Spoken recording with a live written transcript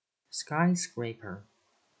Skyscraper.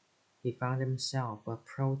 He found himself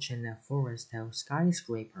approaching a forest of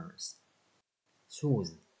skyscrapers.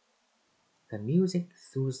 Soothed. The music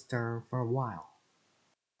soothed her for a while.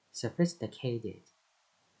 Sophisticated.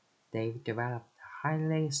 They've developed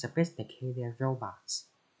highly sophisticated robots.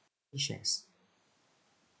 Spacious.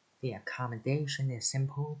 The accommodation is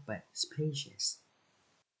simple but spacious.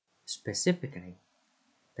 Specifically,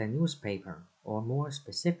 the newspaper, or more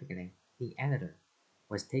specifically, the editor,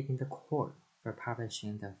 was taken to court for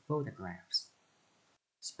publishing the photographs.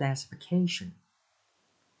 Specification.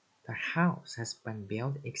 The house has been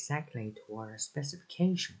built exactly to our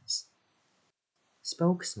specifications.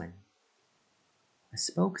 Spokesman. A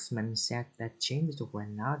spokesman said that changes were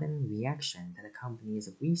not in reaction to the company's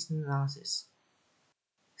recent losses.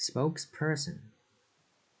 Spokesperson.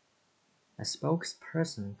 A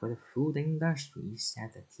spokesperson for the food industry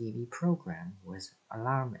said the TV program was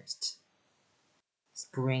alarmist.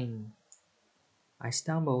 Sprain. I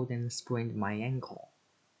stumbled and sprained my ankle.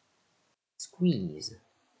 Squeeze.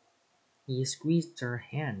 He squeezed her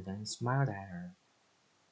hand and smiled at her.